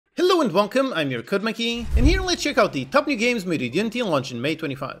Hello and welcome, I'm your CodeMonkey, and here let's check out the top new games made with Unity launched in May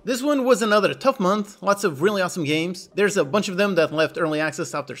 25. This one was another tough month, lots of really awesome games. There's a bunch of them that left early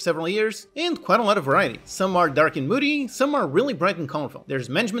access after several years, and quite a lot of variety. Some are dark and moody, some are really bright and colorful. There's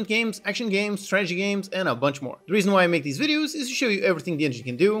management games, action games, strategy games, and a bunch more. The reason why I make these videos is to show you everything the engine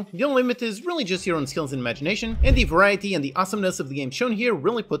can do. The only limit is really just your own skills and imagination, and the variety and the awesomeness of the games shown here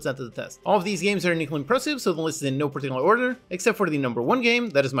really puts that to the test. All of these games are uniquely impressive, so the list is in no particular order, except for the number one game,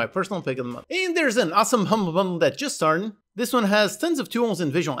 that is my personal pick of the month. And there's an awesome Humble Bundle that just started. This one has tons of tools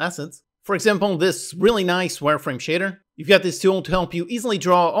and visual assets. For example, this really nice wireframe shader. You've got this tool to help you easily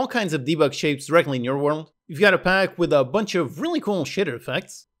draw all kinds of debug shapes directly in your world. You've got a pack with a bunch of really cool shader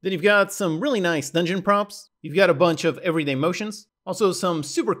effects. Then you've got some really nice dungeon props. You've got a bunch of everyday motions. Also some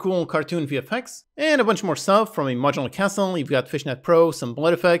super cool cartoon VFX. And a bunch more stuff from a modular castle. You've got Fishnet Pro, some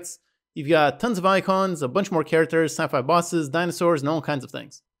blood effects. You've got tons of icons, a bunch more characters, sci-fi bosses, dinosaurs, and all kinds of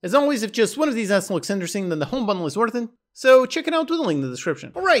things. As always, if just one of these assets looks interesting, then the home bundle is worth it. So check it out with the link in the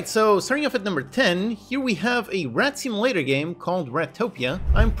description. Alright, so starting off at number 10, here we have a rat simulator game called Rattopia.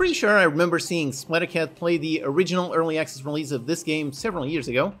 I'm pretty sure I remember seeing Splattercat play the original early access release of this game several years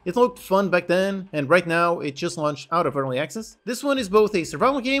ago. It looked fun back then, and right now it just launched out of early access. This one is both a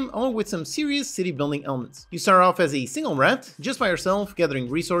survival game along with some serious city building elements. You start off as a single rat, just by yourself, gathering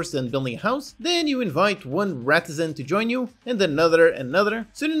resources and building a house. Then you invite one ratizen to join you, and then another and another.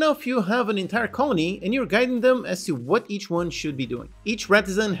 Soon enough you have an entire colony, and you're guiding them as to what each one should be doing. Each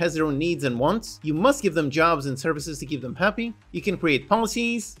ratizen has their own needs and wants. You must give them jobs and services to keep them happy. You can create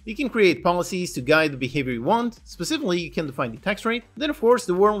policies. To guide the behavior you want. Specifically, you can define the tax rate. Then of course,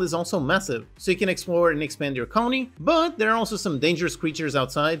 the world is also massive, so you can explore and expand your colony, but there are also some dangerous creatures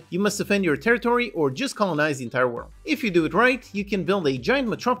outside. You must defend your territory or just colonize the entire world. If you do it right, you can build a giant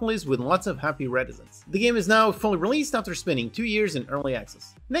metropolis with lots of happy residents. The game is now fully released after spending 2 years in early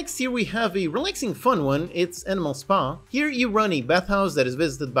access. Next, here we have a relaxing fun one. It's Animal Spa. Here you run a bathhouse that is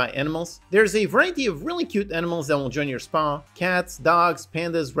visited by animals. There's a variety of really cute animals that will join your spa. Cats, dogs,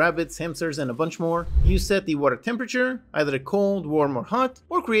 pandas, rabbits, hamsters, and a bunch more. You set the water temperature, either cold, warm, or hot,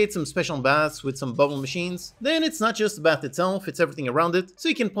 or create some special baths with some bubble machines. Then it's not just the bath itself, it's everything around it. So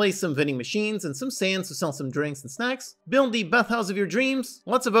you can place some vending machines and some stands to sell some drinks and snacks. Build the bathhouse of your dreams,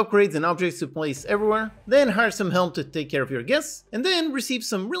 lots of upgrades and objects to place everywhere. Then hire some help to take care of your guests, and then receive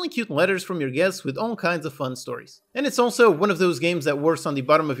some really cute letters from your guests with all kinds of fun stories. And it's also one of those games that works on the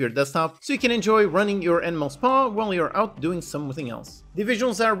bottom of your desktop, so you can enjoy running your animal spa while you're out doing something else. The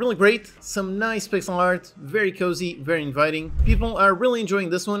visuals are really great, some nice pixel art, very cozy, very inviting. People are really enjoying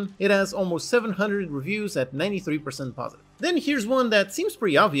this one. It has almost 700 reviews at 93% positive. Then here's one that seems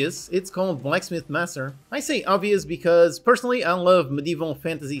pretty obvious. It's called Blacksmith Master. I say obvious because personally I love medieval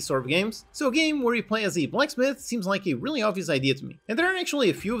fantasy sort of games, so a game where you play as a blacksmith seems like a really obvious idea to me. And there are actually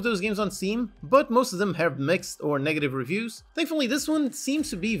a few of those games on Steam, but most of them have mixed or negative reviews. Thankfully this one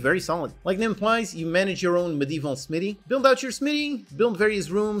seems to be very solid. Like the name implies, you manage your own medieval smithy, build out your smithy, build various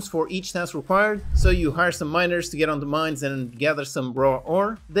rooms for each task required. So you hire some miners to get on the mines and gather some raw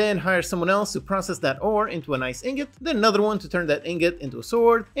ore, then hire someone else to process that ore into a nice ingot, then another one to turn that ingot into a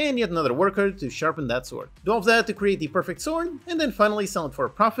sword, and yet another worker to sharpen that sword. Do all of that to create the perfect sword, and then finally sell it for a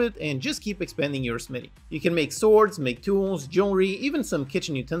profit and just keep expanding your smithy. You can make swords, make tools, jewelry, even some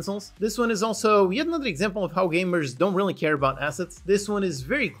kitchen utensils. This one is also yet another example of how gamers don't really care about assets. This one is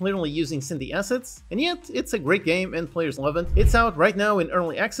very clearly using Cindy assets, and yet it's a great game and players love it. It's out right now in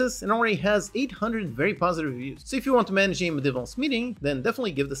early access and already has 800 very positive reviews. So if you want to manage a medieval smithy, then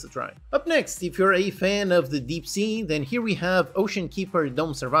definitely give this a try. Up next, if you're a fan of the deep sea, then here we have Ocean Keeper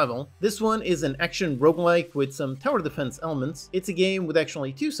Dome Survival. This one is an action roguelike with some tower defense elements. It's a game with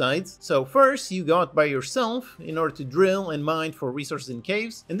actually two sides. So first, you go out by yourself in order to drill and mine for resources in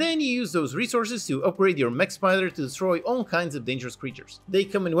caves, and then you use those resources to upgrade your mech spider to destroy all kinds of dangerous creatures. They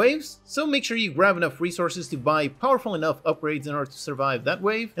come in waves, so make sure you grab enough resources to buy powerful enough upgrades in order to survive that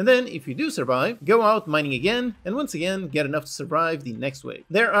wave, and then if you do survive, go out mining again, and once again get enough to survive the next wave.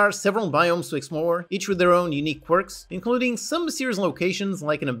 There are several biomes to explore, each with their own unique quirks, including some mysterious locations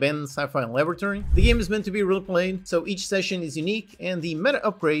like an abandoned sci-fi laboratory. The game is meant to be role played, so each session is unique, and the meta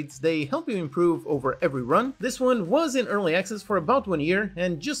upgrades, they help you improve over every run. This one was in early access for about 1 year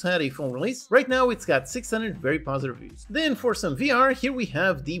and just had a full release. Right now it's got 600 very positive reviews. Then for some VR, here we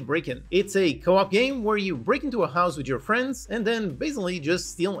have the Breakin. It's a co-op game where you break into a house with your friends and then basically just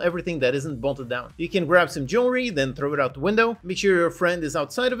steal everything that isn't bolted down. You can grab some jewelry, then throw it out the window. Make sure your friend is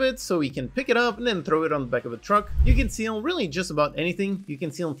outside of it so he can pick it up and then throw it on the back of a truck. You can steal steal really just about anything. You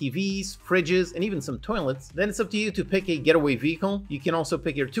can steal TVs, fridges, and even some toilets. Then it's up to you to pick a getaway vehicle. You can also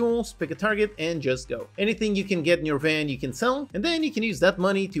pick your tools, pick a target, and just go. Anything you can get in your van you can sell, and then you can use that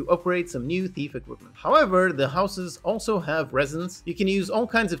money to upgrade some new thief equipment. However, the houses also have residents. You can use all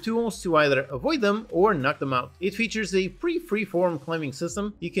kinds of tools to either avoid them or knock them out. It features a pretty free-form climbing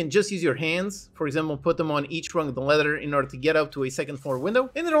system. You can just use your hands, for example, put them on each rung of the ladder in order to get up to a second floor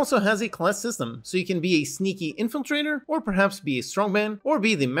window. And it also has a class system, so you can be a sneaky infiltrator, or perhaps be a strongman, or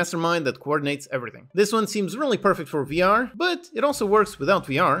be the mastermind that coordinates everything. This one seems really perfect for VR, but it also works without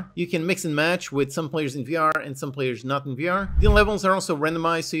VR. You can mix and match with some players in VR and some players not in VR. The levels are also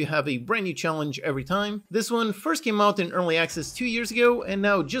randomized, so you have a brand new challenge every time. This one first came out in early access 2 years ago and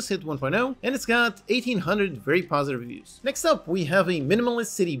now just hit 1.0, and it's got 1,800 very positive reviews. Next up, we have a minimalist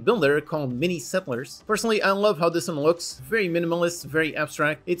city builder called Mini Settlers. Personally, I love how this one looks. Very minimalist, very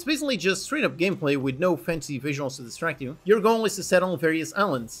abstract. It's basically just straight up gameplay with no fancy visuals to distract you. Your goal is to settle various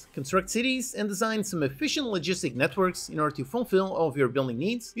islands, construct cities, and design some efficient logistic networks in order to fulfill all of your building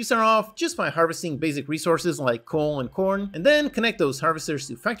needs. You start off just by harvesting basic resources like coal and corn, and then connect those harvesters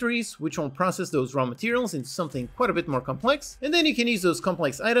to factories, which will process those raw materials into something quite a bit more complex, and then you can use those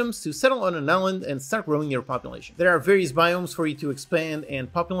complex items to settle on an island and start growing your population. There are various biomes for you to expand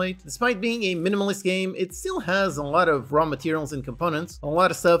and populate. Despite being a minimalist game, it still has a lot of raw materials and components, a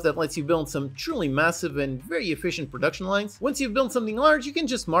lot of stuff that lets you build some truly massive and very efficient production lines. Once you've built something large, you can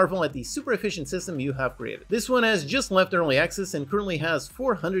just marvel at the super efficient system you have created. This one has just left early access and currently has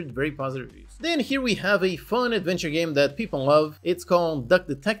 400 very positive reviews. Then here we have a fun adventure game that people love. It's called Duck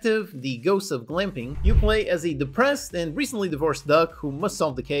Detective: The Ghosts of Glamping. You play as a depressed and recently divorced duck who must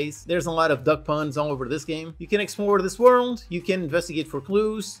solve the case. There's a lot of duck puns all over this game. You can explore this world, you can investigate for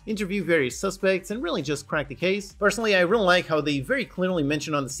clues, interview various suspects, and really just crack the case. Personally, I really like how they very clearly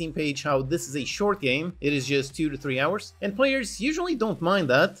mention on the Steam page how this is a short game. It is just 2 to 3 hours, and players usually don't mind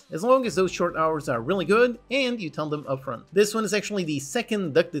that, as long as those short hours are really good and you tell them upfront. This one is actually the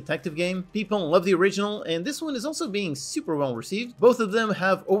second Duck Detective game. People love the original, and this one is also being super well received. Both of them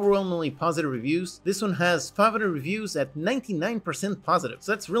have overwhelmingly positive reviews. This one has 500 reviews at 99% positive,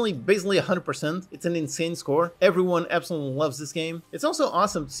 so that's really basically 100%. It's an insane score. Everyone absolutely loves this game. It's also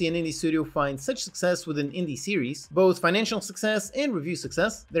awesome to see an indie studio find such success with an indie series, both financial success and review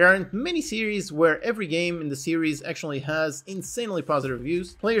success. There aren't many series where every game in the series actually has insanely positive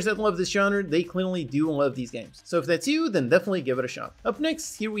reviews. Players that love this genre, they clearly do love these games. So if that's you, then definitely give it a shot. Up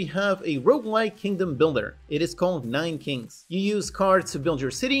next, here we have a roguelike kingdom builder. It is called Nine Kings. You use cards to build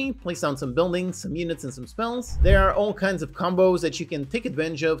your city, place down some buildings, some units, and some spells. There are all kinds of combos that you can take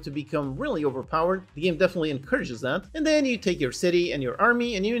advantage of to become really overpowered. The game definitely encourages that. And then you take your city and your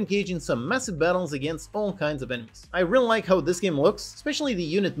army and you engage in some massive battles against all kinds of enemies. I really like how this game looks, especially the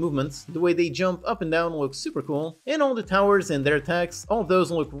unit movements. The way they jump up and down looks super cool, and all the towers and their attacks, all of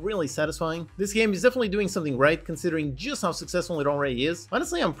those look really satisfying. This game is definitely doing something right considering just how successful it already is.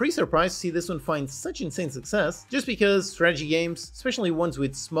 Honestly, I'm pretty surprised to see this one find such insane success, just because strategy games, especially ones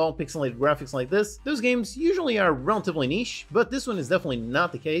with small pixelated graphics like this, those games usually are relatively niche, but this one is definitely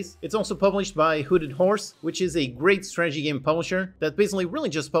not the case. It's also published by Hooded Horse, which is a great strategy game publisher that basically really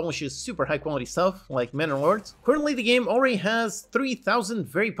just publishes super high quality stuff like Manor Lords. Currently, the game already has 3,000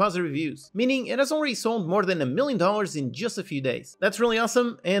 very positive reviews, meaning it has already sold more than $1 million in just a few days. That's really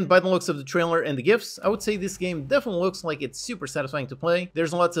awesome, and by the looks of the trailer and the GIFs, I would say this game definitely looks like it's super satisfying to play.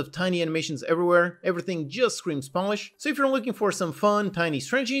 There's lots of tiny animations everywhere, everything just screams polish. So if you're looking for some fun, tiny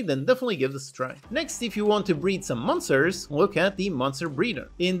strategy, then definitely give this a try. Next, if you want to breed some monsters, look at the Monster Breeder.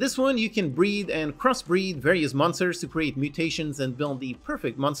 In this one, you can breed and crossbreed various monsters to create mutations and build the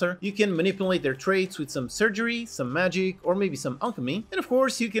perfect monster. You can manipulate their traits with some surgery, some magic, or maybe some alchemy. And of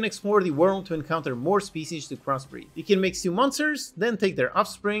course, you can explore the world to encounter more species to crossbreed. You can mix two monsters, then take their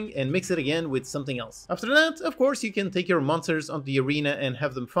offspring and mix it again with something else. After that, of course, you can take your monsters onto the arena and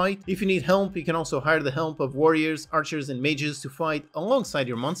have them fight. If you need help, you can also hire the help of warriors, archers, and mages to fight alongside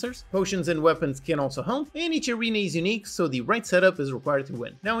your monsters. Potions and weapons can also help, and each arena is unique, so the right setup is required to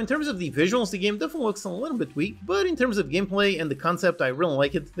win. Now, in terms of the visuals, the game definitely looks a little bit weak, but in terms of gameplay and the concept, I really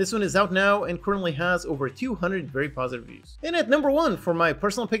like it. This one is out now and currently has over 200 very positive reviews. And at number 1 for my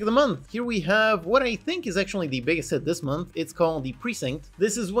personal pick of the month, here we have what I think is actually the biggest hit this month. It's called the Precinct.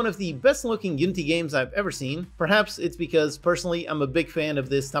 This is one of the best looking Unity games I've ever seen. Perhaps it's because personally I'm a big fan of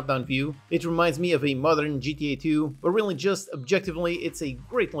this top-down view. It reminds me of a modern GTA 2, but really just objectively it's a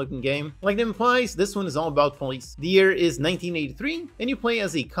great looking game. Like the name implies, this one is all about police. The year is 1983 and you play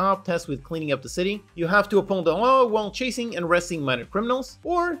as a cop tasked with cleaning up the city. You have to uphold the law while chasing and arresting minor criminals,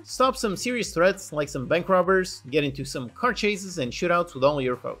 or stop some serious threats like some bank robbers, get into some car chases and shootouts with all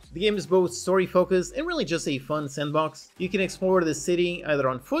your foes. The game is both story focused and really really just a fun sandbox. You can explore the city either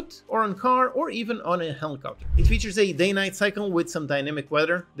on foot, or on car, or even on a helicopter. It features a day-night cycle with some dynamic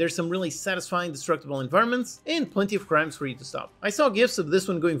weather, there's some really satisfying destructible environments, and plenty of crimes for you to stop. I saw gifs of this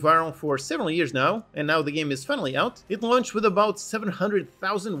one going viral for several years now, and now the game is finally out. It launched with about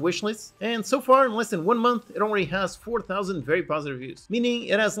 700,000 wishlists, and so far in less than 1 month, it already has 4,000 very positive reviews, meaning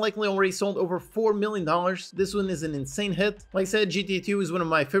it has likely already sold over $4 million. This one is an insane hit. Like I said, GTA 2 is one of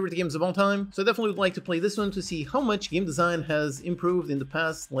my favorite games of all time, so I definitely would like to play this one to see how much game design has improved in the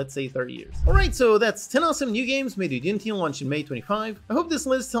past, let's say, 30 years. Alright, so that's 10 awesome new games made with Unity, launched in May 25. I hope this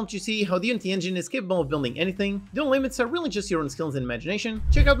list helped you see how the Unity engine is capable of building anything. The only limits are really just your own skills and imagination.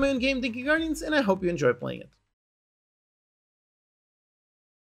 Check out my own game, Dinky Guardians, and I hope you enjoy playing it.